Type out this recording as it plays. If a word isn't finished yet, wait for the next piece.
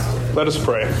Let us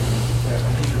pray.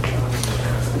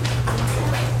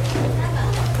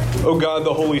 O God,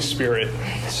 the Holy Spirit,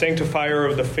 sanctifier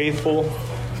of the faithful,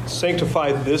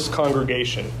 sanctify this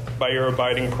congregation by your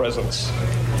abiding presence.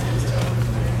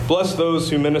 Bless those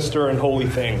who minister in holy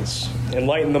things.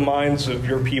 Enlighten the minds of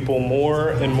your people more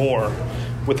and more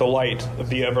with the light of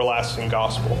the everlasting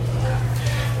gospel.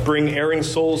 Bring erring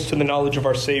souls to the knowledge of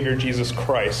our Savior, Jesus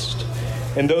Christ.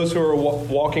 And those who are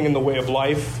walking in the way of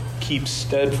life, keep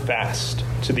steadfast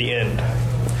to the end.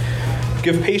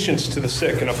 Give patience to the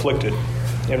sick and afflicted,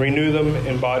 and renew them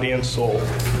in body and soul.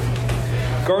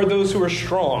 Guard those who are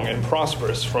strong and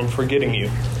prosperous from forgetting you.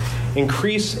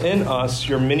 Increase in us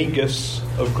your many gifts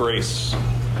of grace,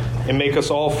 and make us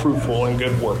all fruitful in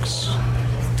good works.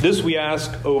 This we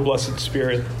ask, O blessed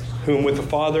Spirit, whom with the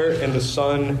Father and the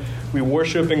Son we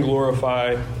worship and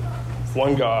glorify,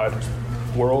 one God,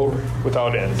 world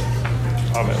without end.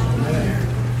 Amen.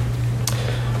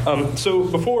 So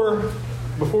before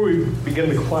we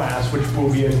begin the class, which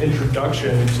will be an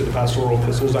introduction to the pastoral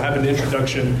epistles, I have an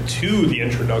introduction to the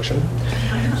introduction,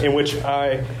 in which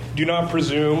I do not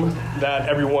presume that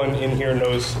everyone in here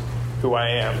knows who I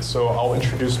am. So I'll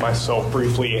introduce myself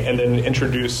briefly and then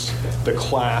introduce the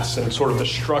class and sort of the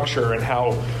structure and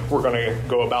how we're going to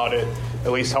go about it,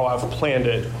 at least how I've planned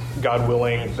it, God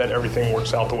willing, that everything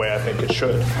works out the way I think it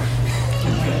should.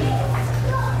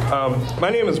 My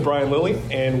name is Brian Lilly,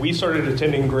 and we started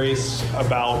attending Grace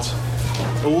about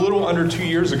a little under 2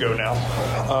 years ago now.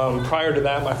 Prior to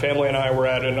that, my family and I were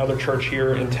at another church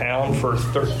here in town for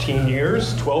 13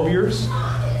 years, 12 years.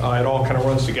 It all kind of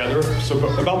runs together, so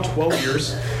about 12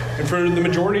 years. And for the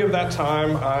majority of that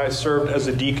time, I served as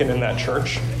a deacon in that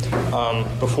church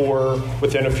before,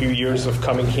 within a few years of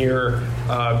coming here,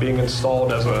 being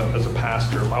installed as a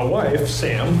pastor. My wife,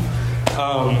 Sam,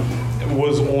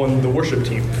 was on the worship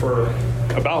team for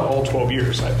about all 12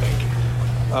 years, I think.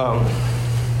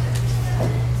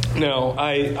 Now,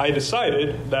 I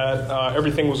decided that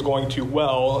everything was going too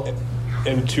well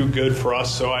and too good for us,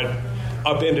 so I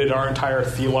upended our entire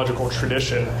theological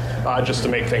tradition just to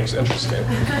make things interesting.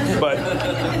 But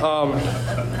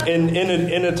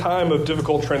in a time of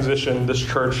difficult transition, this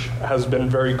church has been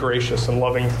very gracious and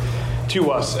loving to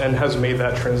us and has made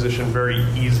that transition very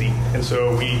easy. And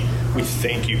so we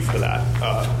thank you for that.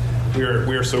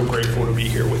 We are so grateful to be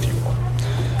here with you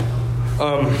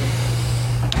all.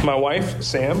 My wife,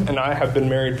 Sam, and I have been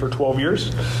married for 12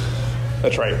 years.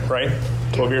 That's right?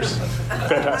 12 years?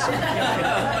 Fantastic.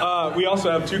 We also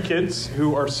have 2 kids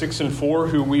who are 6 and 4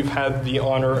 who we've had the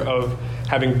honor of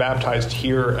having baptized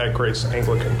here at Grace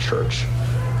Anglican Church.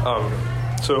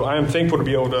 So I am thankful to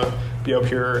be able to be up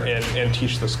here and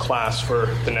teach this class for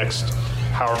the next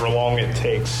however long it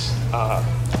takes.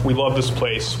 We love this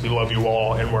place. We love you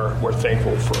all, and we're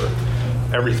thankful for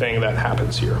everything that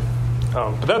happens here.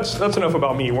 But that's enough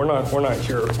about me. We're not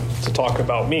here to talk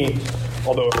about me,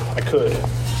 although I could.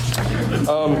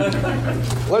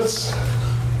 Let's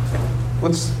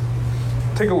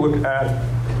take a look at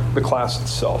the class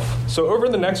itself. So over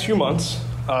the next few months,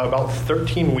 about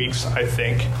 13 weeks, I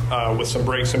think, with some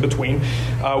breaks in between,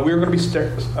 we're going to be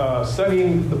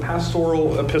studying the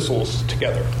pastoral epistles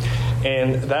together.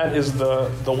 And that is the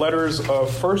letters of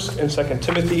 1st and 2nd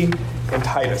Timothy and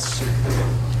Titus.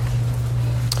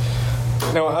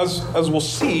 Now, as we'll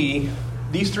see,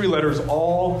 these 3 letters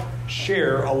all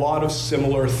share a lot of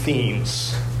similar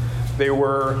themes. They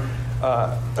were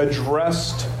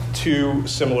addressed to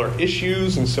similar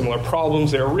issues and similar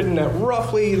problems. They were written at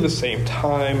roughly the same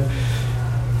time,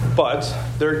 but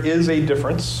there is a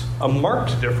difference, a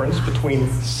marked difference between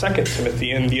 2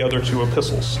 Timothy and the other 2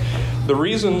 epistles. The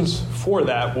reasons for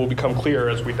that will become clear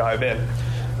as we dive in,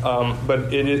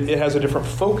 but it has a different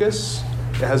focus.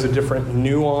 It has a different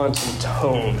nuance and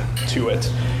tone to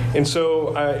it. And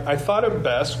so I thought it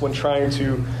best when trying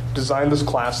to design this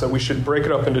class that we should break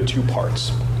it up into 2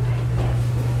 parts.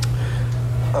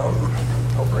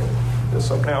 I'll bring this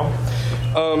up now.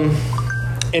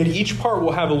 And each part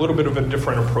will have a little bit of a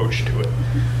different approach to it.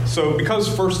 So because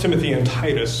 1 Timothy and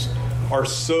Titus are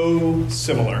so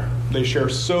similar, they share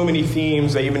so many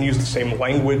themes, they even use the same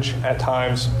language at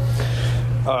times.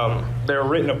 They're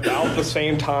written about the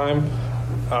same time.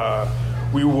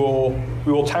 We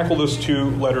will tackle those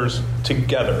 2 letters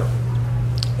together.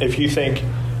 If you think,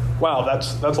 wow,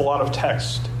 that's a lot of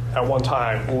text at one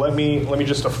time, let me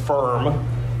just affirm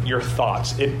your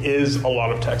thoughts. It is a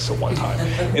lot of text at one time.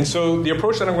 And so the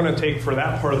approach that I'm going to take for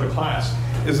that part of the class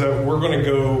is that we're going to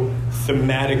go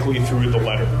thematically through the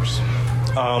letters.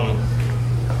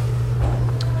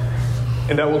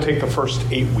 And that will take the first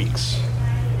 8 weeks.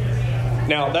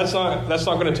 Now,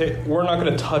 we're not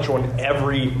going to touch on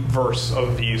every verse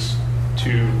of these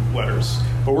 2 letters,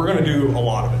 but we're going to do a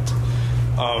lot of it.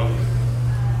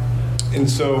 And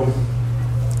so,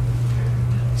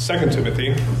 2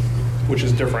 Timothy, which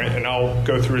is different, and I'll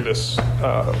go through this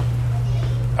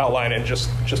outline in just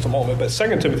a moment, but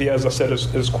 2 Timothy, as I said,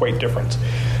 is quite different.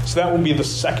 So that will be the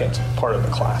second part of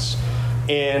the class.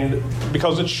 And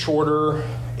because it's shorter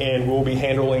and we'll be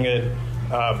handling it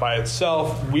by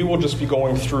itself, we will just be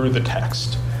going through the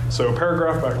text. So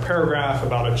paragraph by paragraph,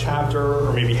 about a chapter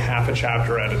or maybe half a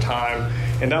chapter at a time,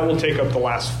 and that will take up the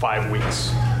last 5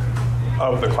 weeks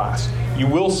of the class. You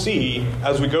will see,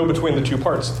 as we go between the 2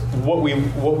 parts, what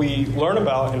we learn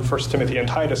about in 1 Timothy and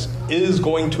Titus is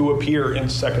going to appear in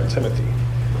 2 Timothy.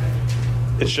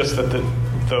 It's just that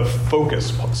the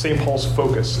focus, St. Paul's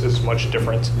focus, is much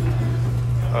different.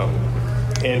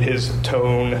 And his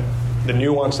tone, the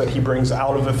nuance that he brings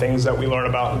out of the things that we learn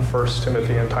about in 1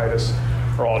 Timothy and Titus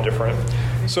are all different.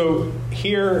 So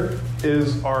here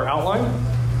is our outline.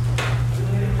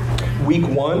 Week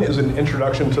 1 is an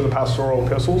introduction to the pastoral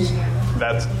epistles.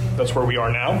 That's where we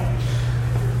are now.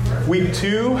 Week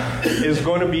 2 is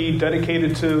going to be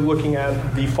dedicated to looking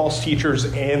at the false teachers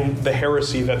and the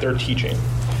heresy that they're teaching.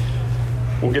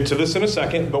 We'll get to this in a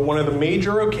second, but one of the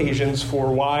major occasions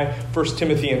for why 1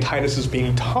 Timothy and Titus is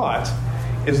being taught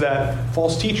is that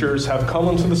false teachers have come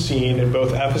onto the scene in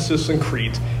both Ephesus and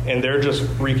Crete, and they're just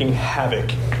wreaking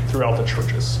havoc throughout the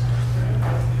churches.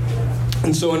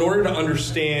 And so in order to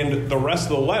understand the rest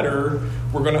of the letter,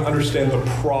 we're going to understand the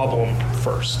problem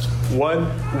first. What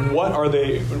are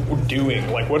they doing?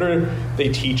 Like, what are they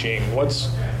teaching? What's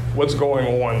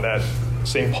going on that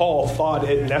St. Paul thought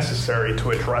it necessary to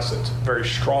address it very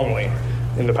strongly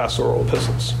in the pastoral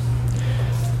epistles?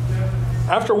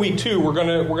 After week 2, we're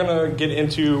gonna get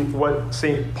into what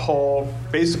St. Paul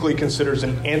basically considers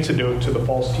an antidote to the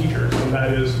false teachers, and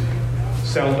that is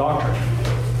sound doctrine.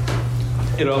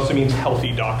 It also means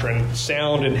healthy doctrine.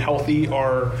 Sound and healthy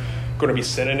are going to be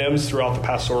synonyms throughout the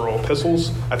pastoral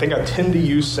epistles. I think I tend to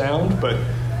use sound, but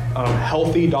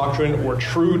healthy doctrine or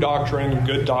true doctrine,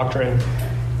 good doctrine.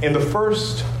 In the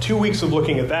first 2 weeks of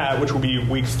looking at that, which will be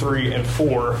weeks 3 and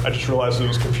 4, I just realized it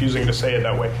was confusing to say it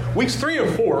that way. Weeks 3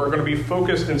 and 4 are going to be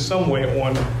focused in some way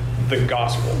on the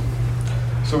gospel.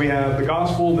 So we have the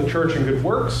gospel, the church, and good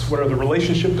works. What are the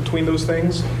relationship between those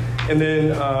things? And then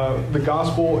the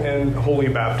gospel and holy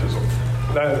baptism.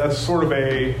 That's sort of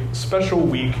a special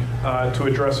week to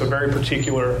address a very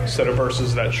particular set of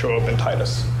verses that show up in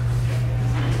Titus.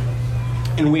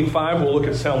 In week 5, we'll look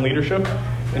at sound leadership.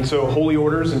 And so holy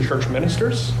orders and church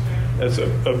ministers. That's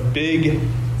a big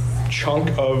chunk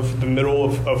of the middle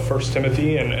of 1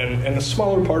 Timothy and a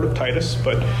smaller part of Titus.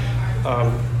 But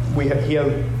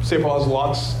St. Paul has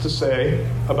lots to say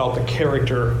about the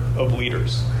character of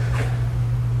leaders.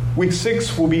 Week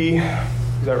 6 will be,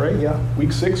 is that right? Yeah.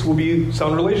 Week 6 will be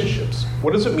sound relationships.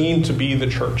 What does it mean to be the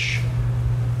church?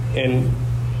 In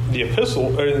the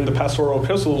epistle, or in the pastoral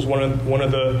epistles, one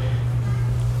of the,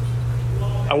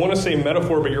 I want to say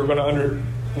metaphor, but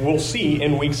we'll see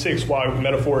in week 6 why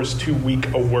metaphor is too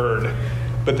weak a word,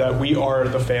 but that we are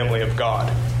the family of God.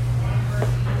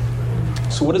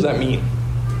 So what does that mean?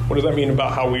 What does that mean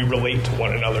about how we relate to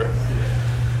one another?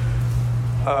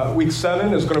 Week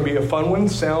 7 is going to be a fun one,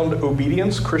 sound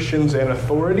obedience, Christians and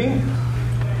authority.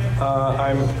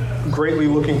 I'm greatly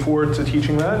looking forward to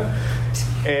teaching that.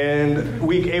 And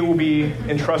week 8 will be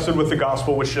entrusted with the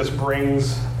gospel, which just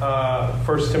brings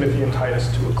 1 Timothy and Titus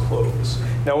to a close.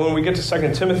 Now, when we get to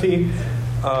 2 Timothy,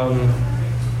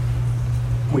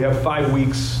 we have 5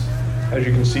 weeks, as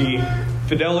you can see: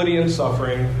 fidelity in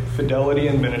suffering, fidelity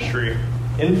in ministry,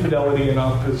 infidelity in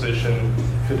opposition,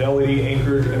 fidelity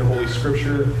anchored in Holy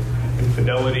Scripture, and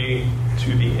fidelity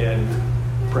to the end.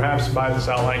 Perhaps by this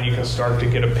outline, you can start to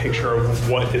get a picture of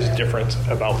what is different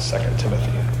about 2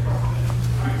 Timothy.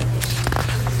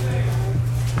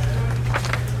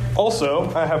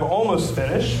 Also, I have almost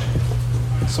finished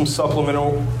some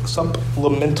supplemental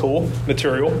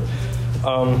material.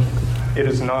 It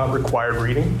is not required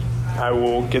reading. I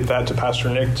will get that to Pastor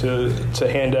Nick to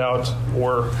hand out.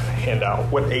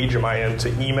 What age am I in? To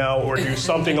email or do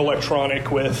something electronic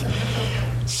with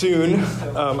soon.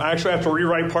 I actually have to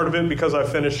rewrite part of it because I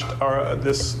finished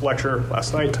this lecture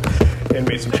last night and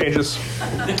made some changes.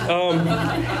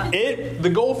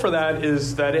 The goal for that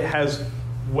is that it has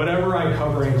whatever I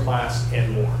cover in class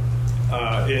and more.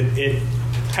 It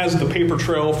has the paper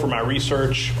trail for my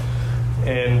research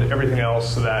and everything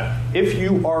else, so that if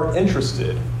you are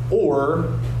interested,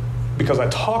 or because I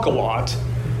talk a lot,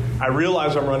 I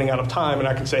realize I'm running out of time, and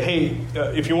I can say, hey,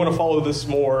 if you want to follow this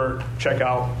more, check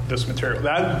out this material.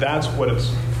 That's what it's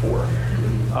for.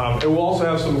 It will also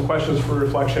have some questions for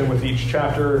reflection with each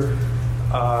chapter.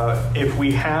 If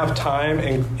we have time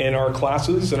in our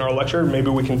classes, in our lecture,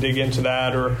 maybe we can dig into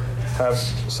that or have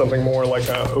something more like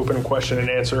an open question and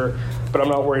answer. But I'm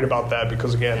not worried about that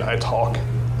because, again, I talk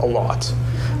a lot.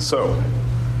 So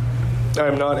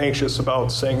I'm not anxious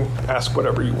about saying, ask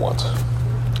whatever you want,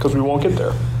 because we won't get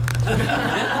there.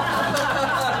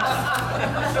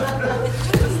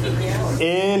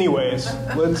 Anyways,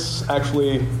 let's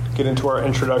actually get into our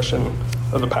introduction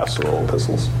of the pastoral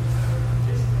epistles.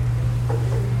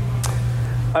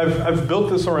 I've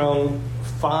built this around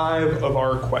 5 of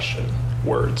our question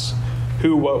words: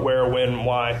 who, what, where, when,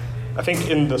 why. I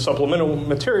think in the supplemental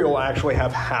material I actually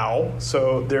have how,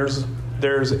 so there's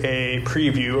a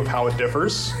preview of how it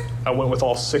differs. I went with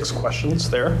all 6 questions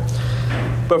there.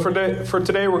 But for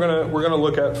today we're gonna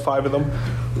look at 5 of them.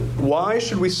 Why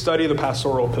should we study the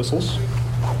pastoral epistles?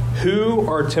 Who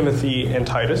are Timothy and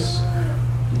Titus?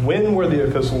 When were the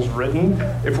epistles written?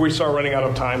 If we start running out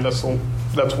of time, that's one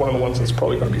of the ones that's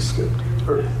probably going to be skipped.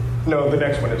 Or, no, the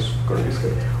next one is going to be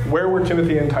skipped. Where were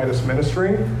Timothy and Titus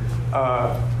ministering?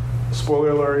 Spoiler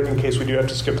alert, in case we do have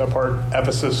to skip that part,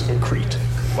 Ephesus and Crete.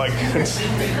 Like, it's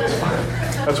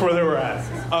fine. That's where they were at.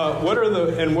 What are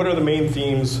the main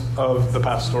themes of the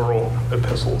pastoral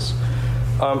epistles?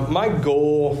 My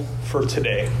goal for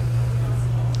today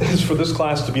is for this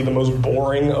class to be the most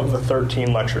boring of the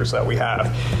 13 lectures that we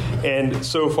have. And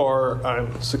so far,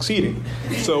 I'm succeeding.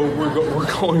 So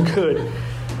we're going good.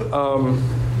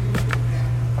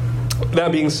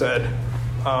 That being said,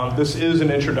 this is an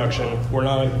introduction. We're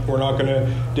not going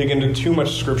to dig into too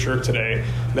much scripture today.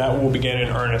 That will begin in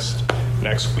earnest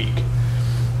next week.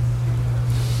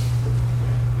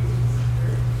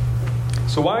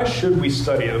 So why should we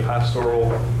study the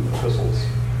pastoral epistles?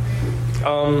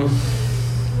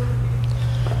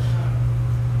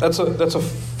 That's a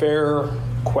fair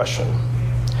question.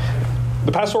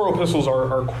 The pastoral epistles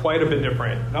are quite a bit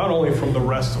different, not only from the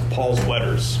rest of Paul's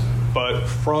letters, but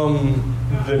from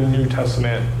the New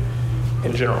Testament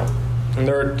in general. And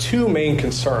there are 2 main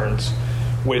concerns,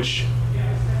 which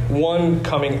one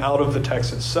coming out of the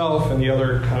text itself and the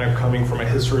other kind of coming from a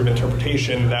history of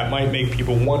interpretation that might make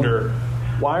people wonder,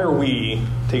 why are we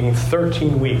taking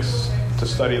 13 weeks to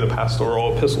study the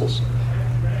pastoral epistles?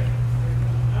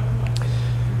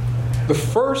 The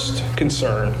first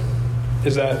concern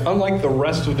is that, unlike the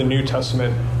rest of the New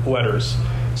Testament letters,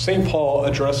 St. Paul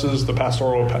addresses the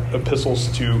pastoral epistles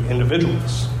to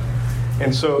individuals.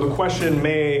 And so the question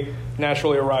may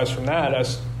naturally arise from that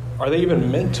as, are they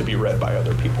even meant to be read by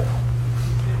other people?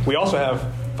 We also have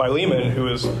Philemon, who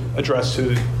is addressed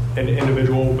to an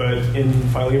individual, but in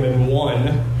Philemon 1,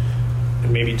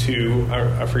 and maybe 2,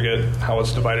 I forget how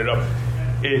it's divided up,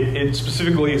 it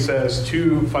specifically says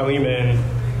to Philemon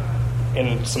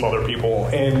and some other people,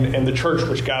 and the church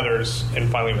which gathers in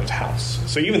Philemon's house.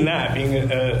 So even that, being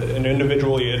an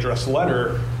individually addressed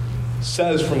letter,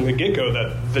 says from the get-go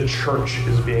that the church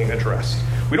is being addressed.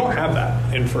 We don't have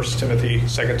that in 1 Timothy,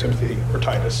 2 Timothy, or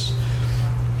Titus.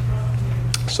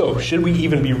 So should we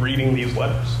even be reading these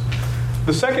letters?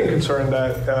 The second concern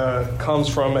that comes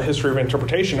from a history of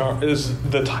interpretation is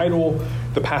the title,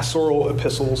 the pastoral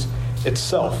epistles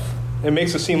itself. It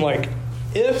makes it seem like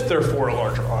if they're for a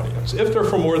larger audience, if they're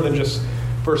for more than just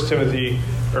Timothy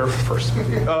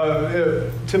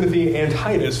and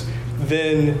Titus,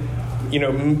 then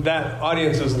that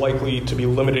audience is likely to be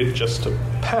limited just to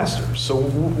pastors. So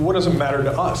what does it matter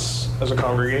to us as a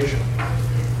congregation?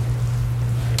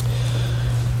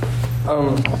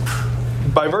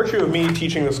 By virtue of me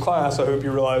teaching this class, I hope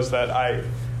you realize that I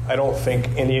don't think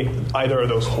either of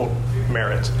those hold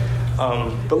merit.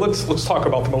 But let's talk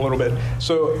about them a little bit.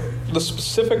 So the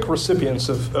specific recipients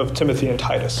of Timothy and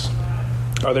Titus,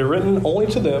 are they written only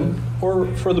to them or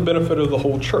for the benefit of the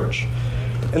whole church?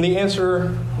 And the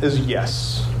answer is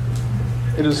yes.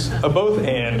 It is a both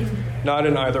and, not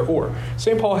an either or.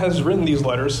 St. Paul has written these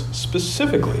letters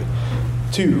specifically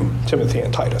to Timothy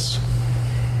and Titus.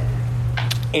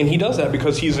 And he does that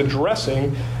because he's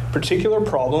addressing particular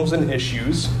problems and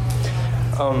issues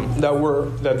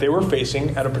that they were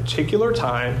facing at a particular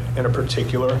time in a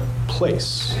particular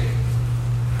place.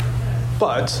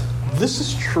 But this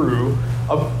is true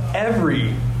of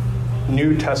every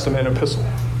New Testament epistle.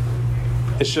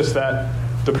 It's just that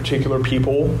the particular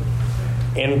people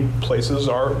and places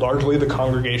are largely the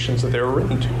congregations that they were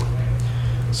written to.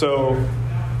 So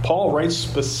Paul writes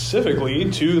specifically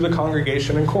to the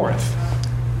congregation in Corinth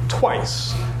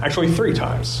twice, actually 3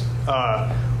 times,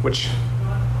 which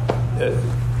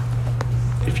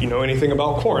if you know anything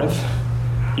about Corinth,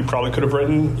 he probably could have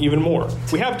written even more.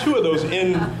 We have 2 of those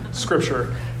in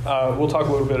Scripture. We'll talk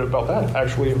a little bit about that,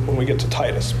 actually, when we get to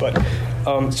Titus. But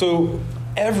so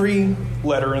every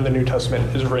letter in the New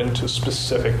Testament is written to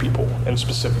specific people in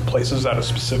specific places at a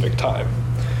specific time.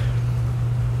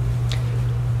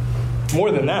 More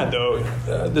than that, though,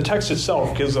 the text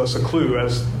itself gives us a clue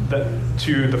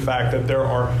to the fact that there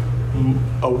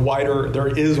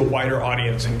is a wider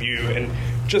audience in view. And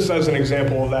just as an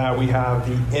example of that, we have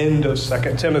the end of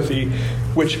 2 Timothy,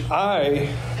 which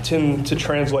I tend to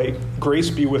translate, grace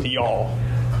be with y'all.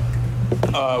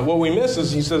 What we miss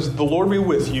is he says, the Lord be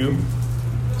with you,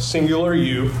 singular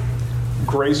you,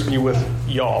 grace be with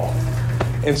y'all.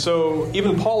 And so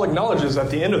even Paul acknowledges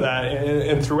at the end of that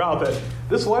and throughout that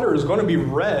this letter is going to be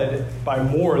read by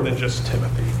more than just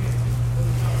Timothy.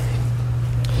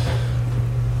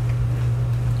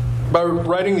 By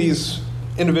writing these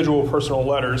individual personal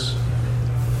letters,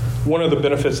 one of the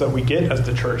benefits that we get as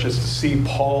the church is to see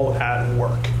Paul at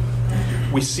work.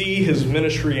 We see his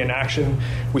ministry in action.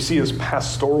 We see his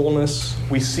pastoralness.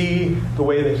 We see the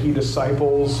way that he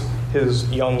disciples his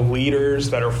young leaders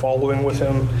that are following with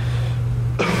him.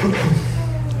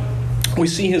 We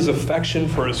see his affection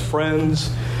for his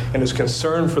friends and his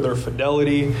concern for their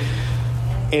fidelity.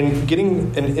 And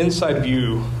getting an inside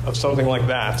view of something like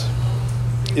that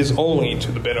is only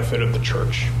to the benefit of the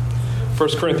church.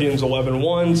 1 Corinthians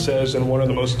 11:1 says in one of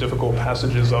the most difficult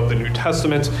passages of the New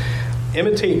Testament,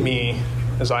 imitate me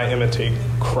as I imitate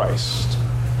Christ.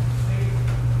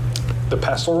 The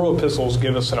pastoral epistles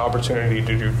give us an opportunity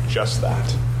to do just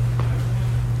that.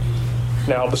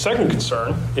 Now, the second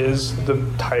concern is the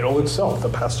title itself, the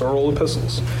pastoral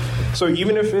epistles. So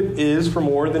even if it is for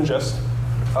more than just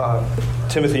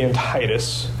Timothy and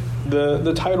Titus,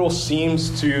 the title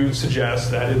seems to suggest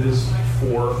that it is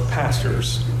for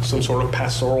pastors, some sort of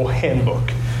pastoral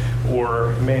handbook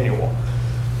or manual.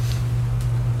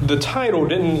 The title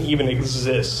didn't even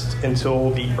exist until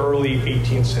the early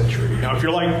 18th century. Now, if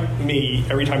you're like me,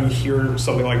 every time you hear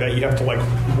something like that, you have to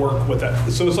work with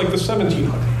that. So it's like the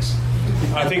 1700s.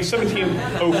 I think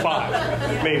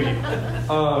 1705, maybe.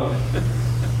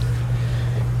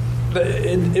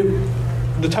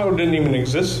 The title didn't even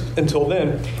exist until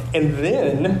then. And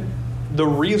then the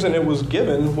reason it was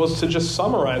given was to just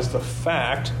summarize the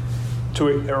fact,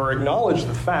 or acknowledge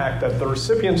the fact that the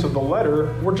recipients of the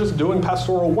letter were just doing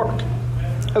pastoral work.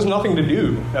 It has nothing to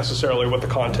do necessarily with the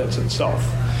contents itself.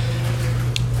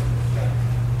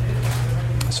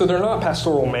 So they're not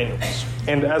pastoral manuals.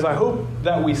 And as I hope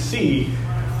that we see,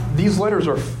 these letters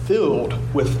are filled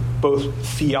with both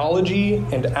theology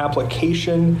and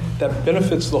application that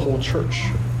benefits the whole church.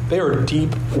 They are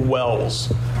deep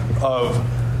wells of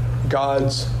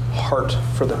God's heart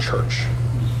for the church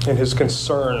and his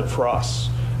concern for us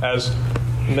as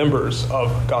members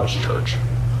of God's church.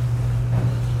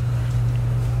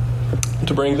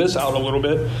 To bring this out a little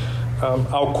bit,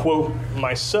 I'll quote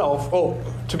myself.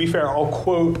 To be fair, I'll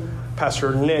quote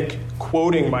Pastor Nick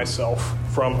quoting myself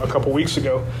from a couple weeks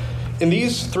ago. In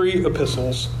these 3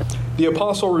 epistles, the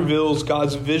apostle reveals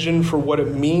God's vision for what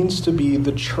it means to be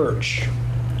the church,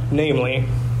 namely,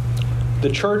 the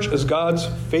church as God's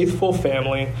faithful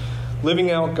family, living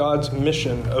out God's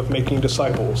mission of making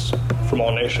disciples from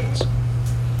all nations.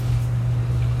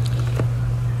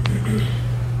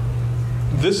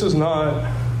 This is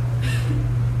not,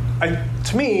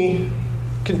 to me,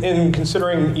 in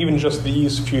considering even just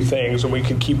these few things, and we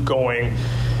could keep going,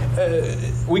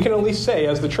 we can at least say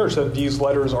as the church that these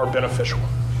letters are beneficial.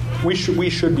 We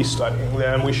should be studying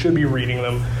them. We should be reading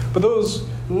them. But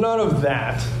none of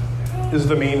that is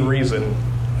the main reason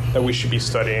that we should be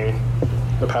studying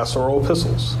the pastoral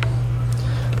epistles.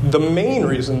 The main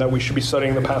reason that we should be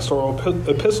studying the pastoral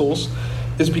epistles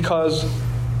is because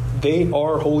they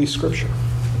are Holy Scripture.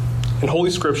 And Holy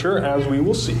Scripture, as we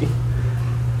will see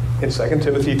in 2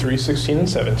 Timothy 3:16 and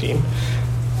 17,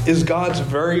 is God's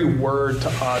very word to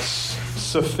us,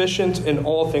 sufficient in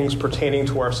all things pertaining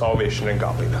to our salvation and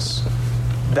godliness.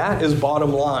 That is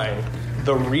bottom line,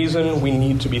 the reason we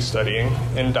need to be studying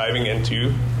and diving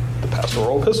into the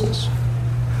pastoral epistles.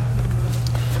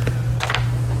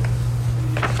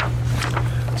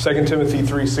 2 Timothy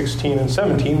 3:16 and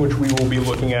 17, which we will be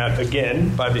looking at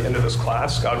again by the end of this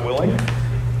class, God willing.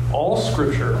 All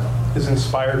Scripture is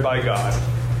inspired by God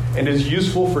and is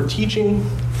useful for teaching,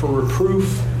 for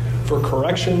reproof, for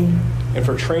correction, and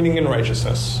for training in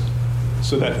righteousness,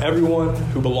 so that everyone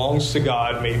who belongs to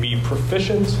God may be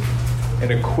proficient and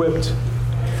equipped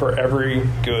for every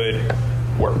good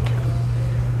work.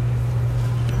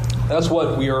 That's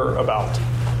what we are about.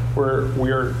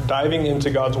 We are diving into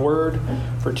God's Word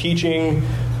for teaching,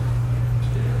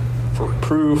 for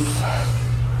reproof,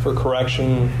 for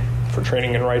correction, for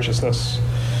training in righteousness.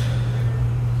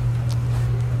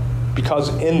 Because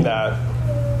in that,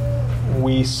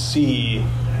 we see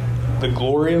the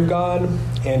glory of God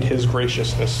and his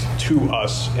graciousness to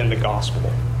us in the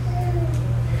gospel.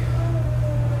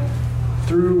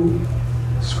 Through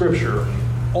Scripture,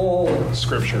 all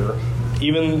Scripture,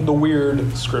 even the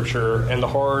weird Scripture and the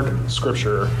hard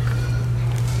Scripture,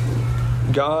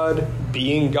 God,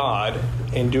 being God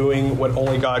and doing what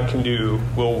only God can do,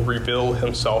 will reveal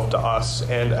himself to us.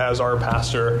 And as our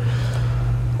pastor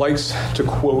likes to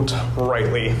quote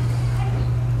rightly,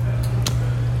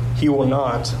 he will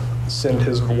not send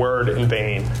his word in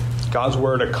vain. God's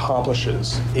word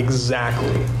accomplishes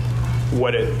exactly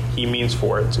what he means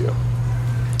for it to.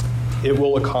 It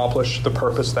will accomplish the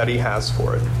purpose that he has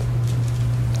for it.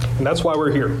 And that's why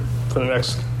we're here for the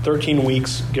next 13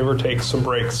 weeks, give or take some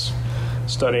breaks,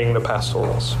 studying the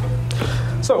pastorals.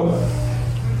 So,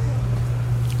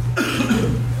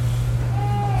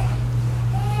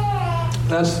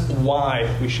 that's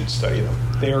why we should study them.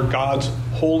 They are God's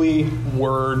holy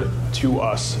word to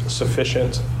us,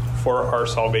 sufficient for our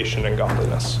salvation and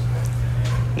godliness.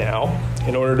 Now,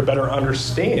 in order to better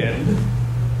understand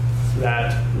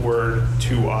that word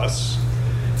to us,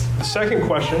 the second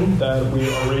question that we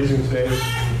are raising today is,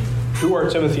 who are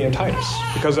Timothy and Titus?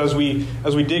 Because as we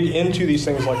dig into these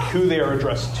things, like who they are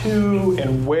addressed to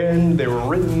and when they were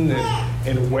written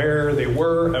and where they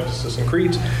were, Ephesus and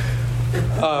Crete,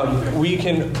 we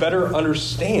can better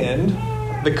understand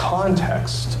the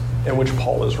context in which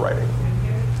Paul is writing.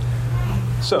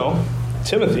 So,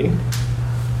 Timothy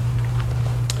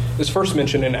is first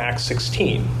mentioned in Acts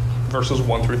 16, verses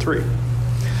 1 through 3.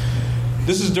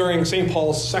 This is during St.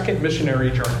 Paul's second missionary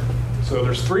journey. So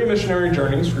there's 3 missionary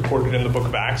journeys recorded in the book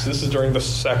of Acts. This is during the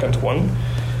second one.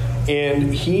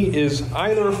 And he is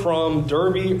either from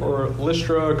Derbe or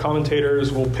Lystra.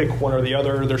 Commentators will pick one or the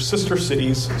other. They're sister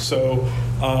cities. So,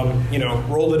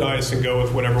 roll the dice and go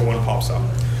with whatever one pops up.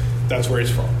 That's where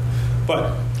he's from.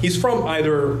 But he's from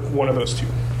either one of those two.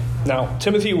 Now,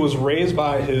 Timothy was raised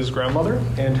by his grandmother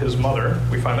and his mother.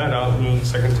 We find that out in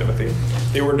 2 Timothy.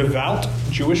 They were devout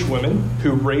Jewish women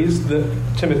who raised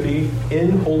Timothy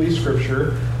in Holy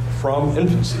Scripture from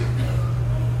infancy.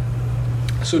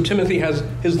 So Timothy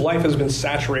his life has been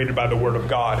saturated by the Word of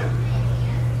God.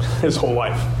 His whole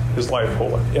life.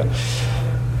 Yeah.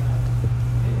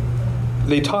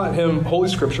 They taught him Holy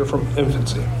Scripture from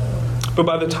infancy. But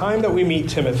by the time that we meet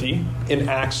Timothy in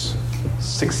Acts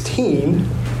 16,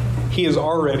 he is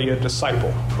already a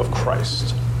disciple of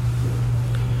Christ.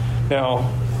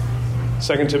 Now,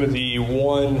 2 Timothy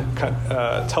 1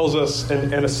 tells us,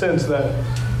 in a sense, that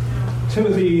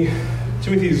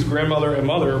Timothy's grandmother and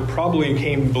mother probably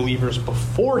became believers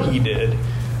before he did.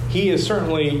 He is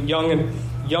certainly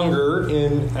younger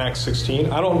in Acts 16.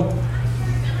 I don't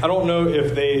know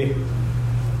if they,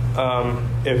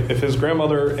 if his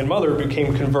grandmother and mother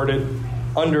became converted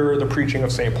under the preaching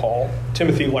of St. Paul.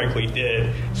 Timothy likely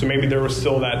did. So maybe there was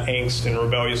still that angst and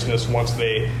rebelliousness once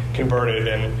they converted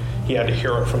and he had to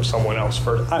hear it from someone else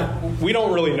first. We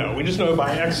don't really know. We just know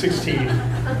by Acts 16,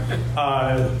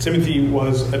 Timothy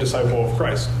was a disciple of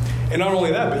Christ. And not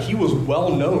only that, but he was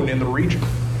well known in the region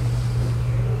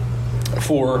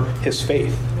for his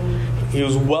faith. He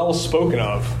was well spoken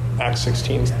of, Acts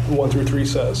 16, 1 through 3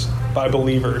 says, by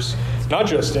believers, not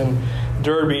just in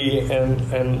Derbe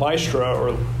and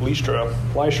Lystra,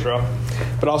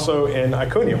 but also in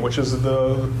Iconium, which is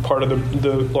the part of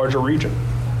the larger region.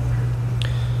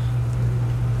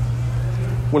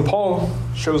 When Paul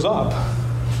shows up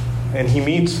and he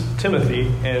meets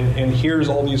Timothy and hears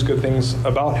all these good things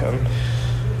about him,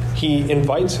 he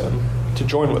invites him to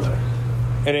join with him.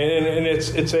 And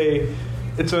it's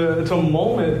a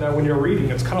moment that when you're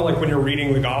reading, it's kind of like when you're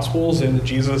reading the Gospels and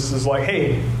Jesus is like,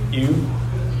 hey, you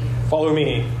follow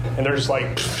me. And they're just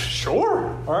like,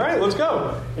 sure, all right, let's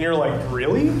go. And you're like,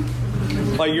 really?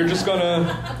 Like you're just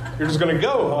gonna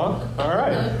go, huh? All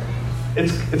right.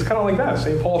 It's kind of like that.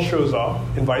 St. Paul shows up,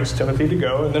 invites Timothy to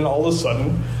go, and then all of a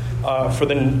sudden, for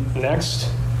the next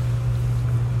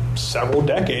several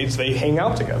decades, they hang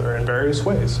out together in various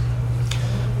ways.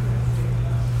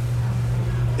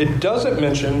 It doesn't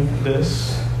mention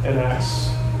this in Acts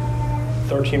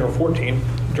 13 or 14.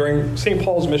 During St.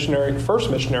 Paul's first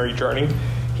missionary journey,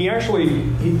 let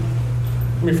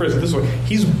me phrase it this way,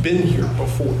 he's been here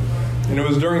before. And it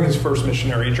was during his first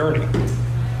missionary journey.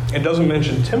 It doesn't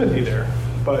mention Timothy there,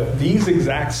 but these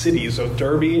exact cities of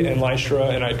Derbe and Lystra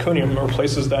and Iconium are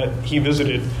places that he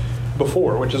visited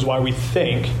before, which is why we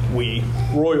think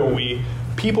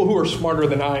people who are smarter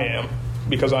than I am,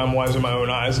 because I'm wise in my own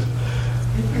eyes,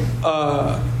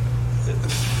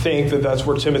 think that that's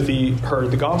where Timothy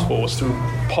heard the gospel, was through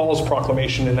Paul's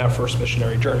proclamation in that first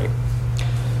missionary journey.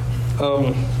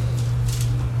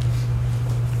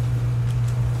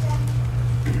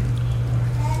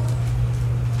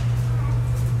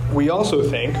 We also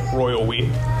think, royal we,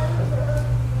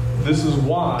 this is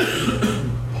why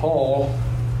Paul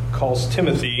calls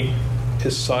Timothy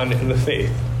his son in the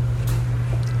faith.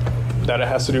 That it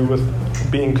has to do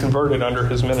with being converted under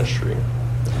his ministry.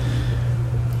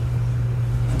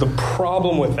 The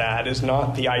problem with that is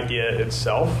not the idea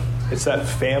itself. It's that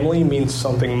family means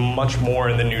something much more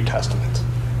in the New Testament.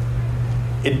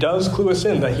 It does clue us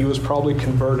in that he was probably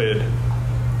converted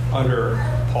under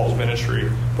Paul's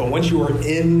ministry. But once you are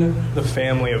in the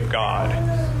family of God,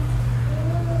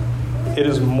 it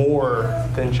is more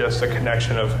than just a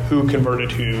connection of who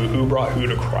converted who brought who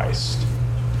to Christ.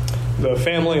 The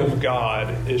family of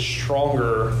God is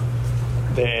stronger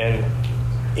than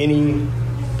any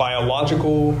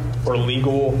biological or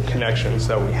legal connections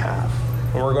that we have.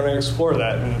 And we're going to explore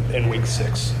that in week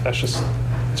 6. It's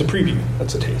a preview.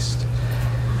 That's a taste.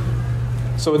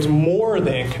 So it's more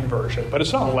than conversion, but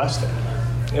it's not less than.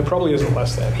 It probably isn't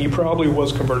less than. He probably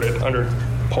was converted under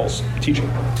Paul's teaching,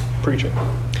 preaching.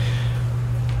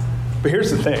 But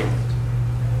here's the thing.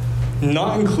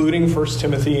 Not including 1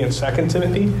 Timothy and 2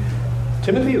 Timothy,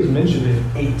 Timothy is mentioned in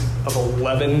 8 of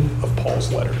 11 of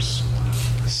Paul's letters.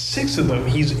 6 of them,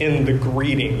 he's in the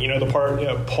greeting. The part,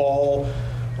 Paul,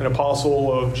 an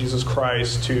apostle of Jesus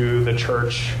Christ to the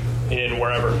church in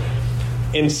wherever.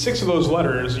 In 6 of those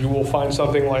letters, you will find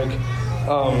something like,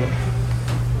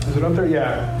 is it up there?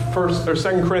 Yeah, 2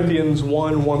 Corinthians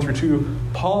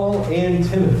 1:1-2, Paul and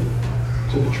Timothy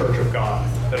to the church of God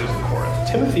that is in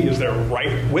Corinth. Timothy is there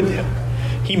right with him.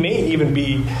 He may even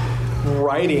be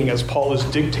writing as Paul is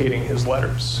dictating his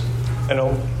letters. And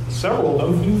several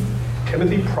of them,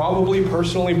 Timothy probably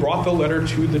personally brought the letter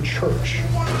to the church,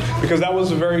 because that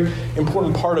was a very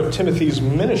important part of Timothy's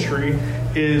ministry.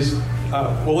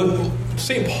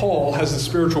 St. Paul has the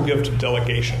spiritual gift of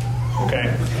delegation.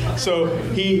 Okay, so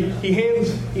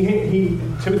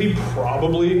Timothy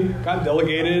probably got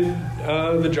delegated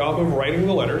the job of writing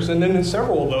the letters, and then in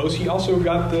several of those, he also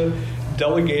got the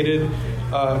delegated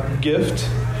gift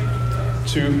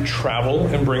to travel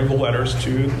and bring the letters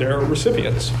to their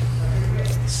recipients.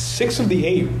 6 of the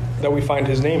 8 that we find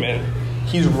his name in,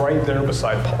 he's right there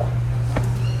beside Paul.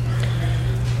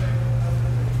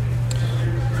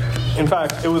 In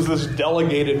fact, it was this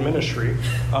delegated ministry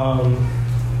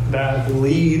that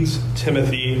leads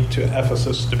Timothy to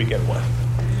Ephesus to begin with.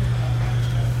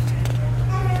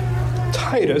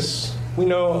 Titus, we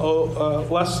know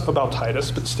less about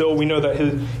Titus, but still we know that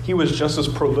he was just as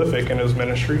prolific in his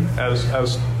ministry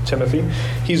as Timothy.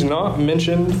 He's not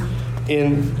mentioned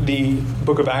in the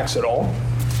book of Acts at all.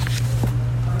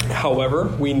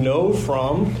 However, we know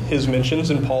from his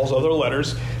mentions in Paul's other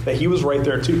letters that he was right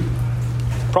there too,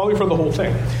 probably for the whole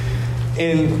thing.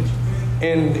 And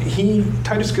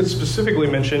Titus gets specifically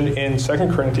mentioned in 2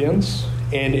 Corinthians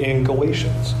and in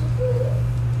Galatians.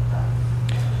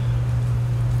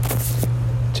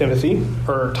 Timothy,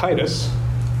 or Titus,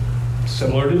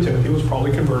 similar to Timothy, was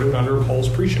probably converted under Paul's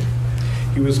preaching.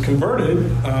 He was converted.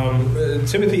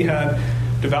 Timothy had a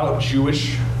devout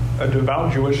Jewish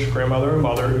grandmother and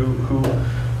mother who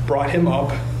brought him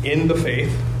up in the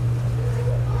faith.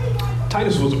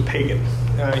 Titus was a pagan.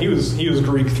 He was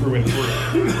Greek through and through.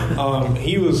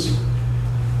 He was,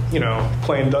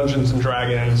 playing Dungeons and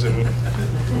Dragons and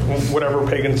whatever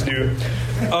pagans do.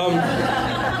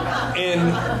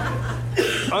 And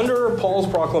under Paul's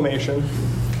proclamation,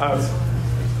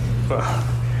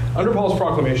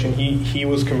 he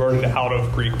was converted out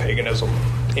of Greek paganism,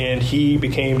 and he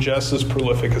became just as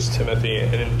prolific as Timothy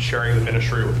in sharing the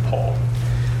ministry with Paul.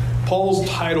 Paul's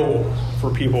title for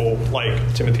people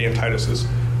like Timothy and Titus is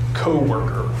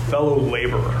co-worker, fellow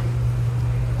laborer.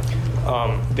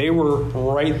 They were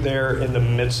right there in the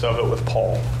midst of it with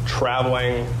Paul,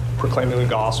 traveling, proclaiming the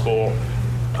gospel,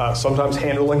 sometimes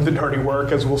handling the dirty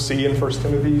work, as we'll see in 1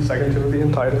 Timothy, 2 Timothy,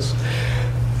 and Titus.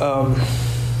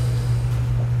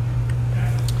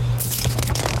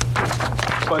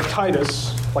 But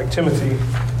Titus, like Timothy,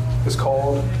 is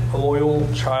called a loyal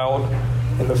child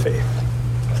in the faith.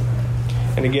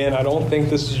 And again, I don't think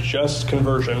this is just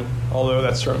conversion, although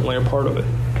that's certainly a part of it.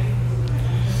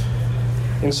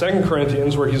 In 2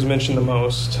 Corinthians, where he's mentioned the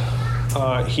most,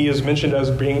 he is mentioned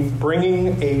as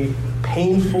bringing a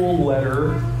painful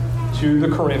letter to the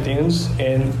Corinthians,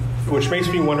 and which makes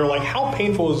me wonder, how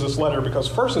painful is this letter?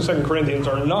 Because 1 and 2 Corinthians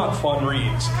are not fun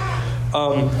reads.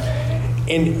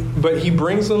 But he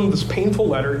brings them this painful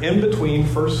letter in between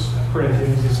 1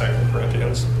 Corinthians and 2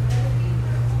 Corinthians.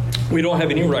 We don't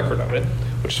have any record of it,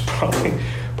 which is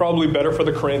probably better for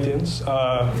the Corinthians.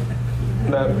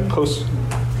 That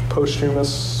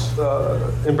posthumous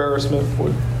embarrassment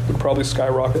would probably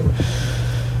skyrocket.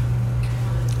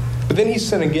 But then he's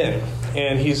sent again,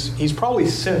 and he's probably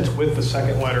sent with the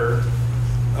second letter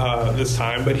this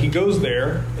time, but he goes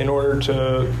there in order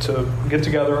to get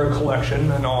together a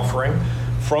collection, an offering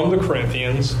from the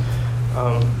Corinthians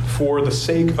for the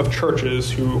sake of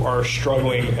churches who are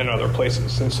struggling in other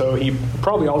places. And so he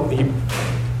probably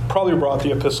brought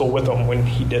the epistle with him when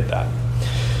he did that.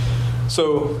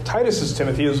 So Titus's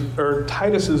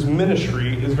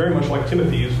ministry is very much like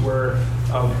Timothy's, where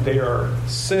they are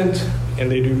sent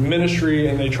and they do ministry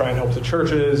and they try and help the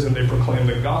churches and they proclaim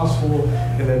the gospel,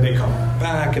 and then they come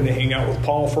back and they hang out with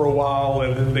Paul for a while,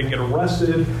 and then they get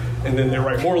arrested, and then they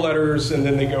write more letters, and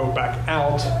then they go back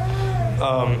out.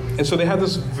 And so they have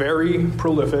this very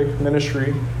prolific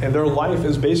ministry, and their life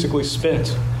is basically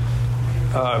spent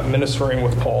ministering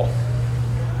with Paul.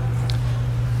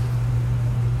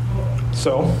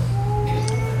 So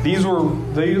these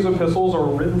epistles are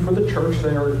written for the church.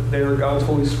 They are God's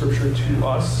holy scripture to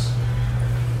us.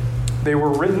 They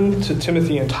were written to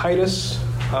Timothy and Titus,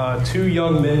 two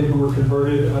young men who were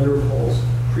converted under Paul's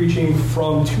preaching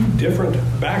from two different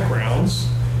backgrounds.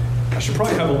 I should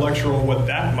probably have a lecture on what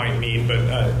that might mean, but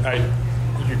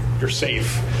you're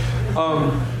safe.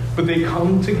 But they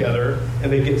come together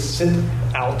and they get sent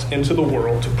out into the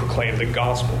world to proclaim the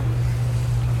gospel.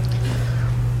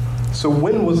 So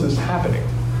when was this happening?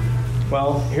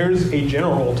 Well, here's a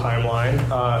general timeline.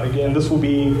 Again, this will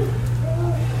be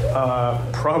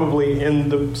probably in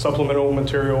the supplemental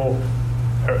material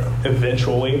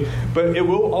eventually, but it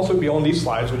will also be on these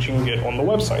slides, which you can get on the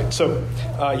website. So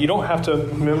you don't have to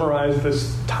memorize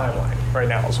this timeline right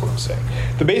now, is what I'm saying.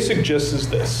 The basic gist is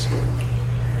this.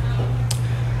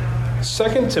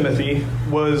 2 Timothy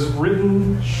was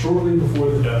written shortly before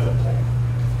the death of Paul.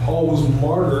 Paul was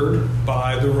martyred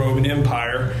by the Roman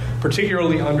Empire,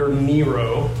 particularly under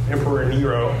Nero, Emperor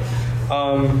Nero.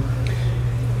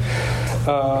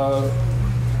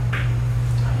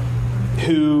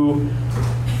 Who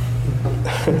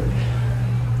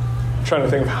I'm trying to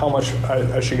think of how much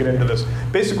I should get into this.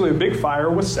 Basically, a big fire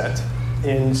was set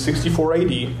in 64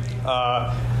 AD.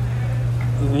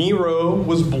 Nero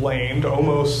was blamed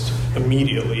almost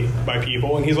immediately by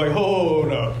people, and he's like, oh,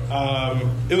 no.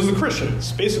 It was the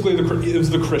Christians. Basically, it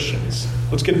was the Christians.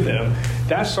 Let's get them.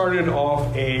 That started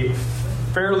off a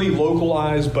fairly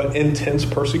localized but intense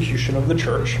persecution of the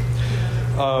church.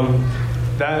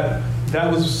 That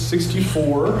was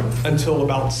 64 until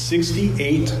about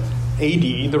 68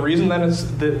 AD. The reason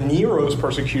that Nero's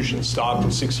persecution stopped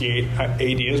in 68 AD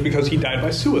is because he died by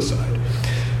suicide.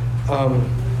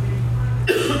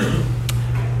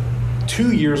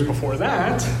 2 years before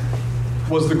that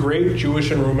was the Great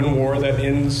Jewish and Roman War that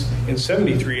ends in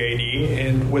 73 AD,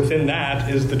 and within that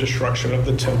is the destruction of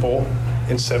the temple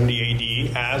in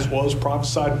 70 AD, as was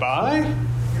prophesied by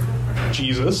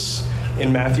Jesus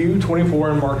in Matthew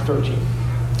 24 and Mark 13.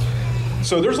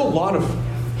 So there's a lot of,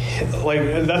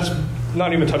 that's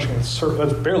not even touching the surface,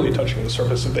 that's barely touching the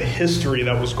surface of the history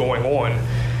that was going on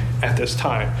at this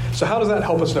time. So how does that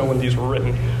help us know when these were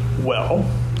written? Well,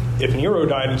 if Nero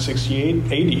died in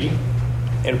 68 AD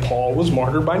and Paul was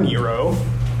martyred by Nero,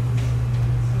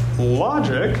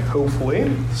 logic,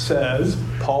 hopefully, says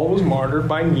Paul was martyred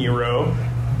by Nero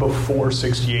before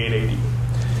 68 AD.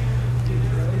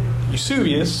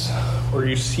 Eusebius,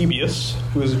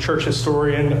 who is a church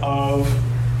historian of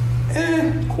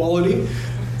quality,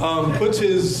 puts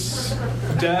his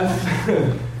death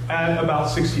at about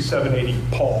 67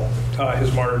 AD, Paul,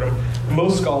 his martyrdom.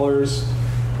 Most scholars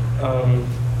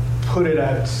put it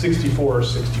at 64 or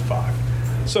 65.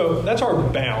 So that's our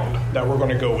bound that we're going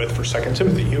to go with for 2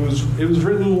 Timothy. It was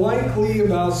written likely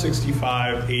about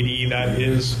 65 AD. That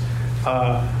is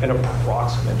an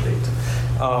approximate date.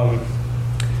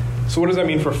 So what does that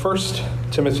mean for 1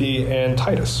 Timothy and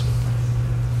Titus?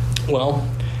 Well,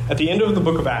 at the end of the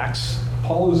book of Acts,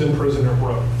 Paul is in prison at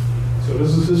Rome. So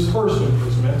this is his first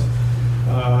imprisonment.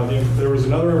 There was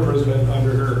another imprisonment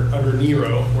under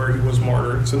Nero where he was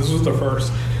martyred. So this was the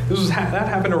first. That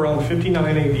happened around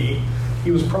 59 AD.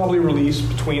 He was probably released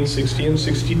between 60 and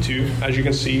 62. As you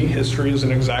can see, history is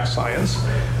an exact science.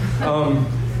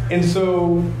 And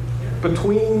so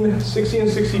between 60 and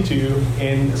 62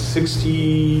 and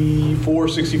 64,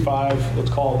 65, let's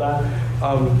call it that,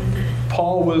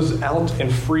 Paul was out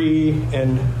and free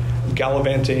and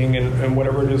gallivanting and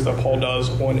whatever it is that Paul does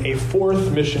on a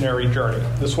fourth missionary journey.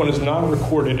 This one is not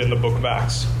recorded in the book of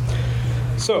Acts.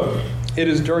 So it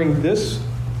is during this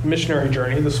missionary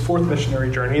journey, this fourth missionary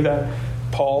journey, that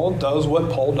Paul does what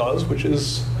Paul does, which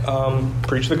is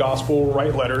preach the gospel,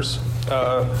 write letters,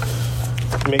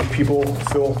 make people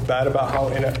feel bad about how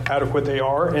inadequate they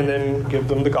are, and then give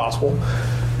them the gospel.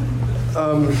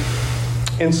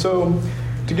 And so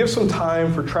to give some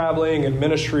time for traveling and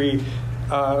ministry,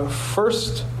 1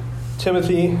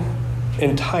 Timothy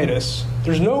and Titus,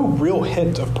 there's no real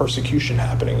hint of persecution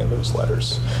happening in those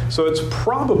letters. So it's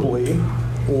probably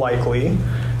likely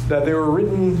that they were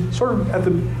written sort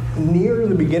of near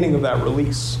the beginning of that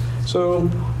release. So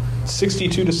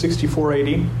 62 to 64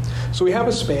 AD. So we have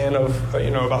a span of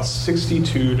about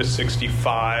 62 to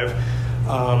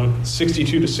 65,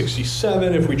 62 to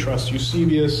 67 if we trust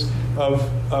Eusebius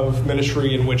of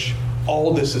ministry in which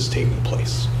all this is taking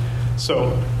place.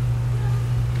 So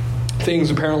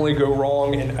things apparently go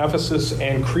wrong in Ephesus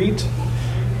and Crete.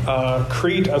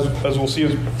 Crete, as we'll see,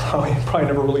 is probably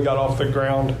never really got off the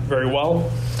ground very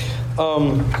well.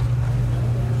 And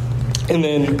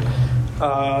then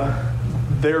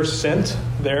they're sent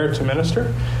there to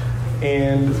minister.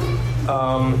 And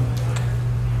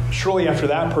shortly after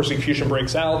that, persecution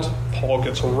breaks out. Paul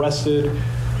gets arrested.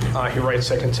 He writes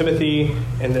 2 Timothy,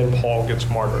 and then Paul gets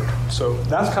martyred. So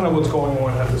that's kind of what's going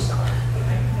on at this time.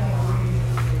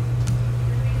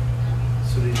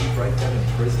 So did he write that in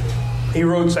prison? He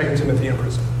wrote 2 Timothy in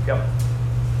prison. Yep.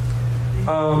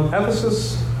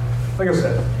 Ephesus, like I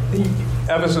said,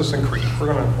 Ephesus and Crete. We're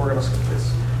gonna skip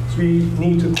this. So we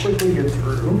need to quickly get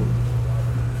through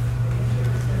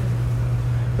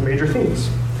the major themes.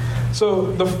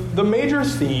 So the major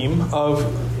theme of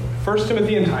 1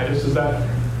 Timothy and Titus is that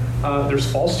there's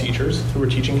false teachers who are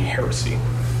teaching heresy.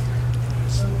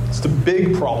 It's the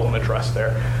big problem addressed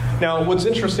there. Now, what's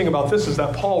interesting about this is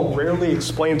that Paul rarely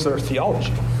explains their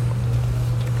theology.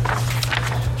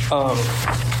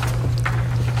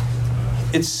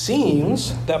 It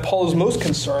seems that Paul is most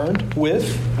concerned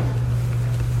with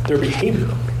their behavior,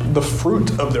 the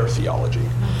fruit of their theology,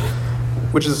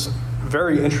 which is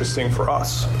very interesting for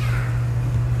us.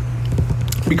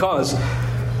 Because,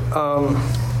 let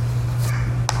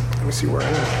me see where I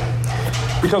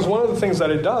am. Because one of the things that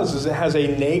it does is it has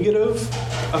a negative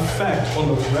effect on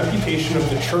the reputation of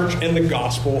the church and the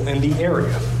gospel in the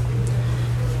area.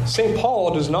 St.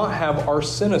 Paul does not have our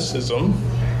cynicism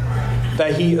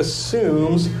that he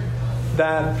assumes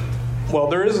that, well,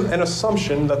 there is an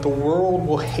assumption that the world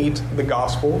will hate the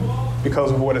gospel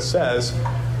because of what it says,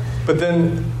 but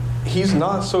then he's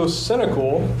not so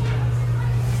cynical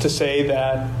to say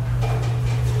that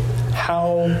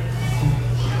how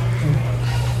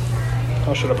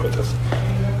should I put this?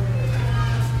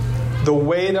 The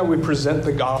way that we present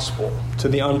the gospel to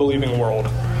the unbelieving world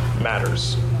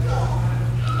matters.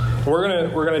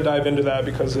 We're gonna dive into that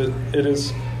because it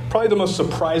is probably the most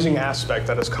surprising aspect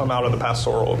that has come out of the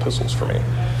pastoral epistles for me.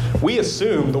 We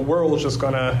assume the world is just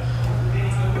gonna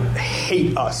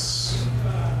hate us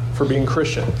for being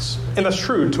Christians, and that's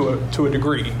true to a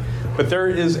degree. But there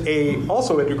is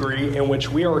also a degree in which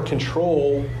we are in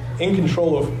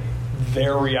control of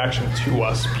their reaction to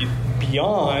us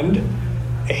beyond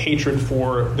a hatred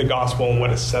for the gospel and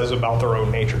what it says about their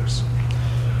own natures.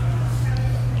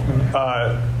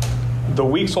 The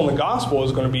weeks on the gospel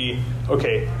is going to be,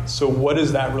 okay, so what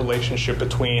is that relationship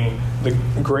between the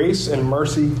grace and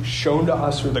mercy shown to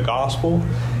us through the gospel,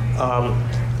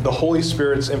 the Holy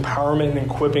Spirit's empowerment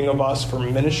and equipping of us for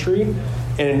ministry,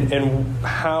 and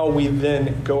how we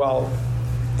then go out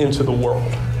into the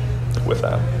world with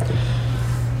that.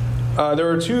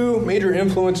 There are two major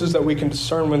influences that we can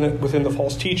discern within the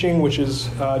false teaching, which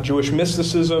is Jewish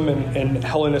mysticism and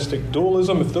Hellenistic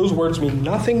dualism. If those words mean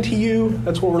nothing to you,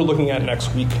 that's what we're looking at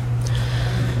next week.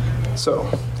 So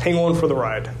hang on for the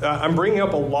ride. I'm bringing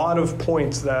up a lot of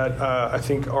points that I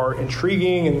think are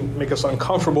intriguing and make us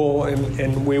uncomfortable,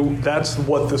 and that's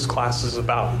what this class is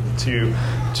about, to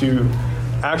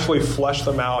actually flesh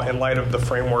them out in light of the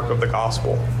framework of the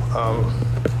gospel,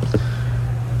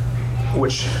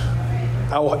 which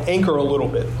I will anchor a little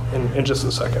bit in just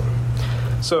a second.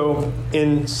 So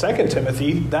in 2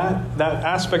 Timothy, that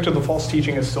aspect of the false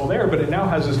teaching is still there, but it now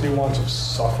has this nuance of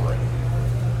suffering,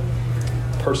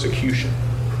 persecution.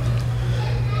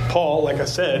 Paul, like I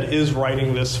said, is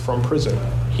writing this from prison.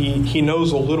 He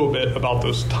knows a little bit about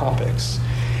those topics.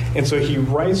 And so he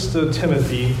writes to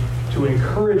Timothy to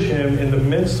encourage him in the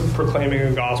midst of proclaiming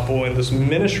the gospel in this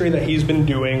ministry that he's been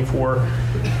doing for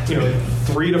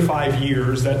 3 to 5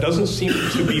 years that doesn't seem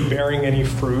to be bearing any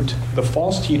fruit. The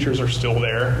false teachers are still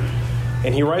there.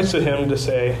 And he writes to him to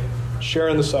say, share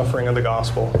in the suffering of the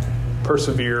gospel,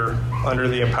 persevere under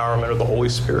the empowerment of the Holy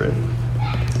Spirit.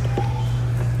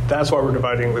 That's why we're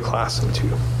dividing the class in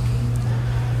two.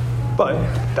 But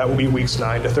that will be weeks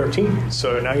 9 to 13.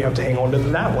 So now you have to hang on to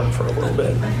that one for a little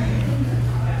bit.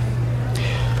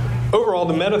 Overall,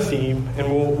 the meta theme, and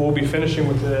we'll be finishing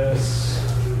with this,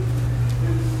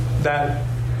 that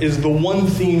is the one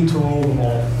theme to rule them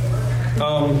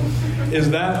all, is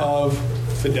that of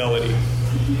fidelity.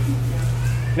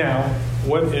 Now,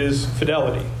 what is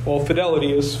fidelity? Well,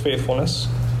 fidelity is faithfulness.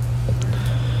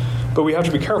 But we have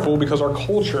to be careful because our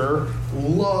culture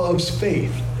loves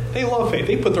faith. They love faith.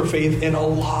 They put their faith in a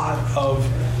lot of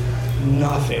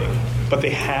nothing. But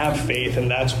they have faith, and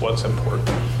that's what's important.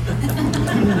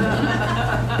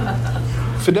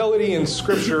 Fidelity in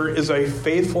Scripture is a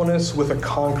faithfulness with a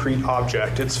concrete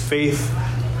object. It's faith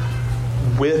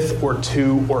with or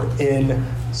to or in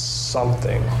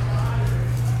something.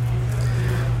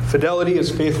 Fidelity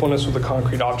is faithfulness with a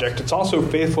concrete object. It's also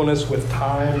faithfulness with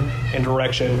time and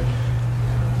direction.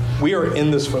 We are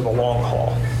in this for the long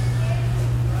haul.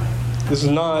 This is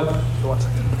not,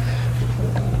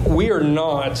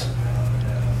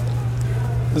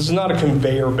 this is not a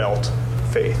conveyor belt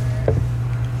faith.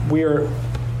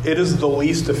 It is the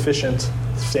least efficient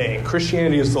thing.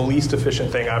 Christianity is the least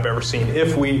efficient thing I've ever seen,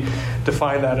 if we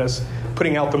define that as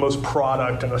putting out the most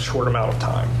product in a short amount of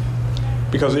time,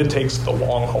 because it takes the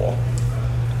long haul.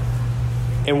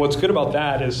 And what's good about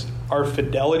that is our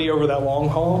fidelity over that long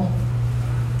haul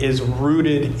is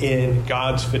rooted in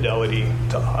God's fidelity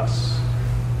to us.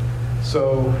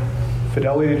 So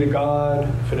fidelity to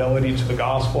God, fidelity to the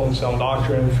gospel and sound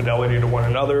doctrine, fidelity to one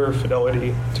another,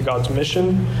 fidelity to God's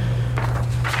mission.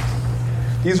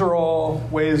 These are all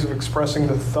ways of expressing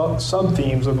the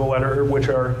sub-themes of the letter, which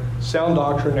are sound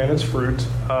doctrine and its fruit.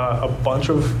 A bunch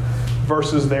of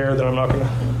verses there that I'm not going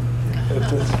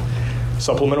to...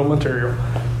 Supplemental material.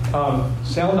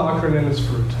 Sound doctrine and its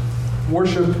fruit.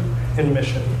 Worship and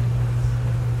mission.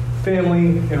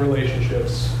 Family and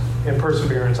relationships. And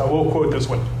perseverance. I will quote this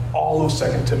one. All of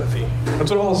 2 Timothy. That's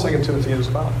what all of 2 Timothy is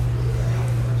about.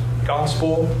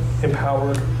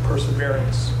 Gospel-empowered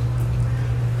perseverance.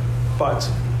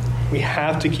 But we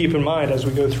have to keep in mind as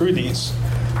we go through these,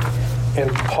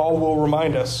 and Paul will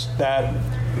remind us that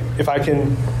if I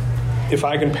can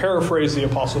paraphrase the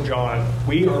Apostle John,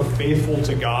 we are faithful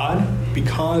to God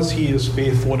because he is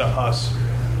faithful to us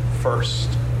first.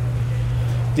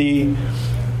 The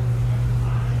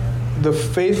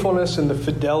faithfulness and the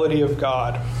fidelity of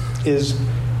God is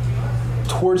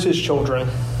towards his children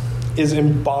is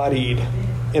embodied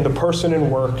in the person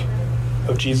and work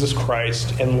of Jesus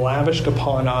Christ and lavished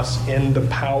upon us in the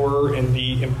power and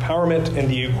the empowerment and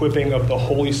the equipping of the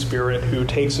Holy Spirit who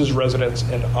takes his residence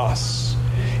in us.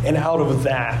 And out of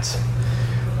that,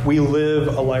 we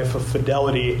live a life of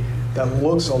fidelity that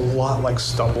looks a lot like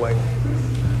stumbling.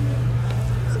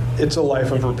 It's a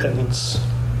life of repentance,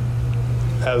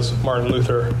 as Martin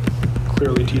Luther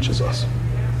clearly teaches us.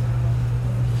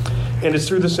 And it's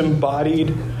through this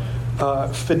embodied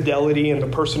fidelity in the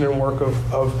person and work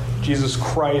of Jesus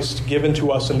Christ given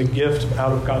to us in the gift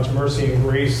out of God's mercy and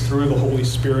grace through the Holy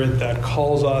Spirit that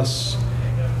calls us,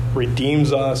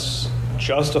 redeems us,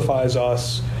 justifies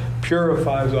us,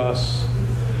 purifies us,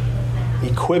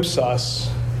 equips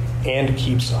us, and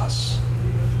keeps us.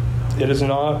 It is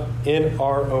not in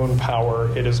our own power.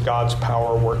 It is God's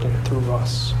power working through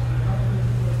us.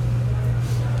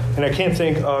 And I can't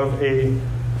think of a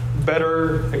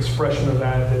better expression of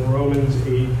that than Romans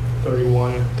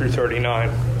 8:31 through 39.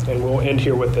 And we'll end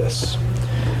here with this.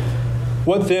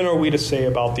 What then are we to say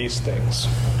about these things?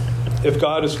 If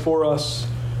God is for us,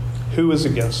 who is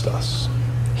against us?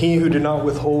 He who did not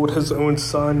withhold his own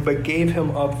Son, but gave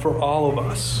him up for all of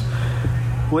us,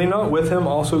 will he not with him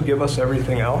also give us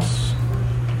everything else?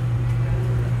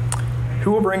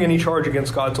 Who will bring any charge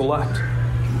against God's elect?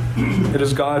 It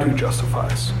is God who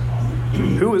justifies.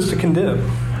 Who is to condemn?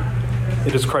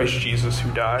 It is Christ Jesus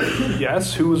who died.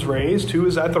 Yes, who was raised, who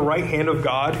is at the right hand of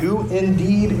God, who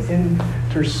indeed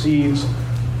intercedes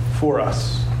for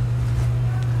us.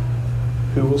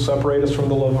 Who will separate us from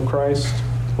the love of Christ?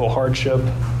 Will hardship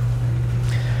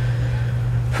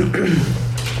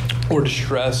or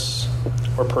distress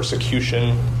or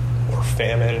persecution or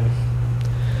famine,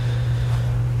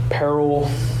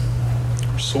 peril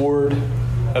or sword?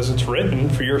 As it's written,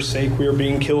 for your sake we are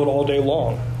being killed all day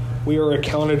long. We are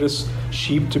accounted as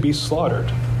sheep to be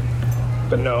slaughtered.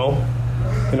 But no,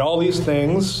 in all these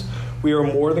things we are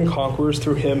more than conquerors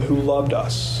through him who loved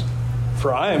us.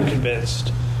 For I am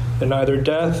convinced that neither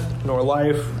death nor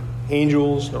life,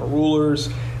 angels nor rulers,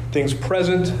 things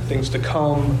present, things to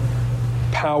come,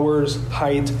 powers,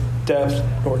 height, depth,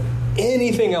 nor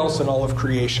anything else in all of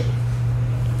creation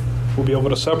will be able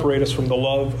to separate us from the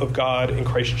love of God in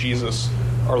Christ Jesus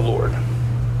our Lord.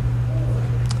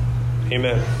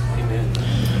 Amen.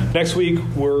 Amen. Next week,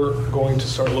 we're going to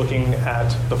start looking at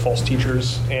the false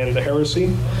teachers and the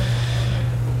heresy.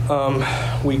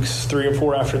 Weeks 3 and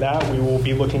 4 after that, we will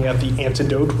be looking at the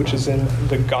antidote, which is in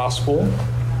the gospel.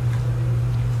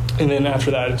 And then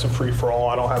after that, it's a free for all.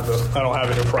 I don't have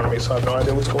it in front of me, so I have no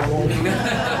idea what's going on.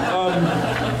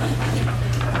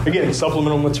 Again,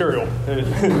 supplemental material.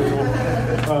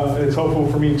 It's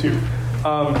helpful for me too.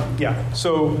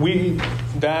 So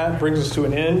that brings us to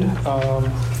an end.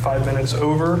 5 minutes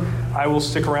over. I will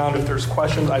stick around if there's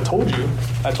questions. I told you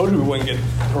we wouldn't get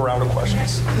around to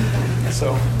questions.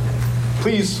 So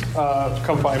please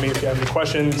come find me if you have any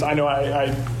questions. I know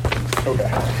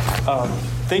okay.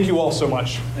 Thank you all so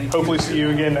much. Hopefully see you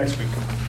again next week.